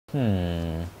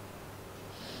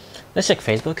Let's check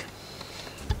Facebook.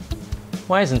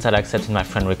 Why isn't that accepting my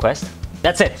friend request?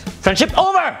 That's it! Friendship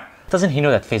over! Doesn't he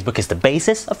know that Facebook is the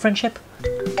basis of friendship?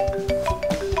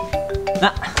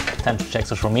 Time to check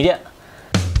social media.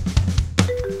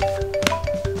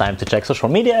 Time to check social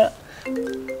media.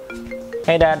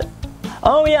 Hey Dad.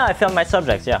 Oh yeah, I found my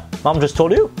subjects, yeah. Mom just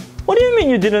told you? What do you mean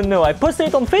you didn't know? I posted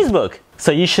it on Facebook.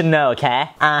 So you should know, okay?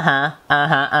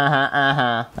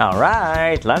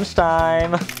 Alright,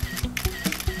 lunchtime.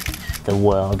 The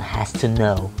world has to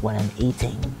know what I'm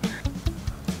eating.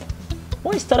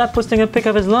 Why is Dad posting a pic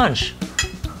of his lunch?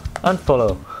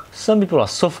 Unfollow. Some people are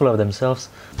so full of themselves.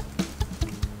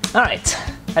 Alright,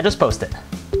 I just posted.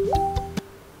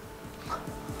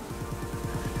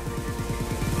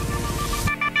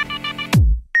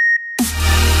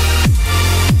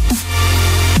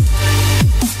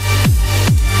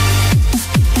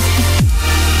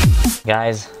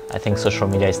 Guys, I think social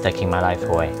media is taking my life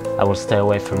away. I will stay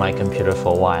away from my computer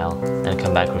for a while and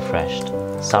come back refreshed.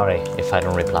 Sorry if I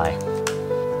don't reply.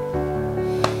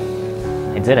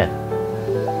 I did it.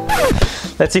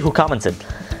 Let's see who commented.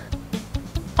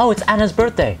 Oh, it's Anna's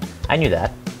birthday. I knew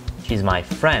that. She's my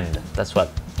friend. That's what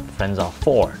friends are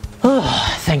for.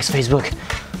 Thanks, Facebook.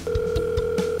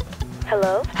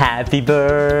 Hello? Happy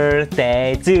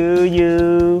birthday to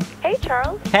you. Hey,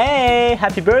 Charles. Hey,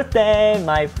 happy birthday,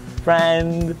 my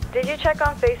friend. Did you check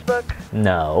on Facebook?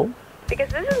 No. Because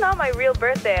this is not my real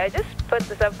birthday. I just put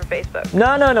this up for Facebook.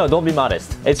 No, don't be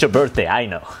modest. It's your birthday, I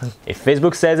know. If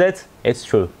Facebook says it, it's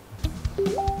true.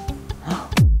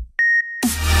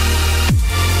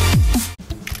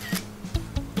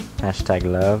 Hashtag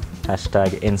love,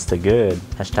 hashtag instagood,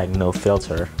 hashtag no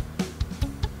filter,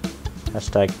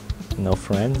 hashtag no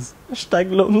friends,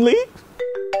 hashtag lonely.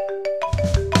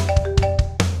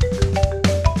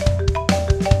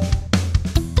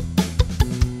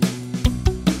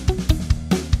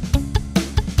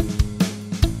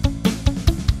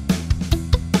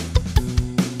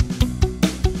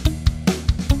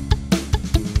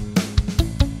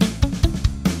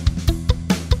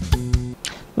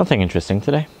 Nothing interesting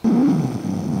today.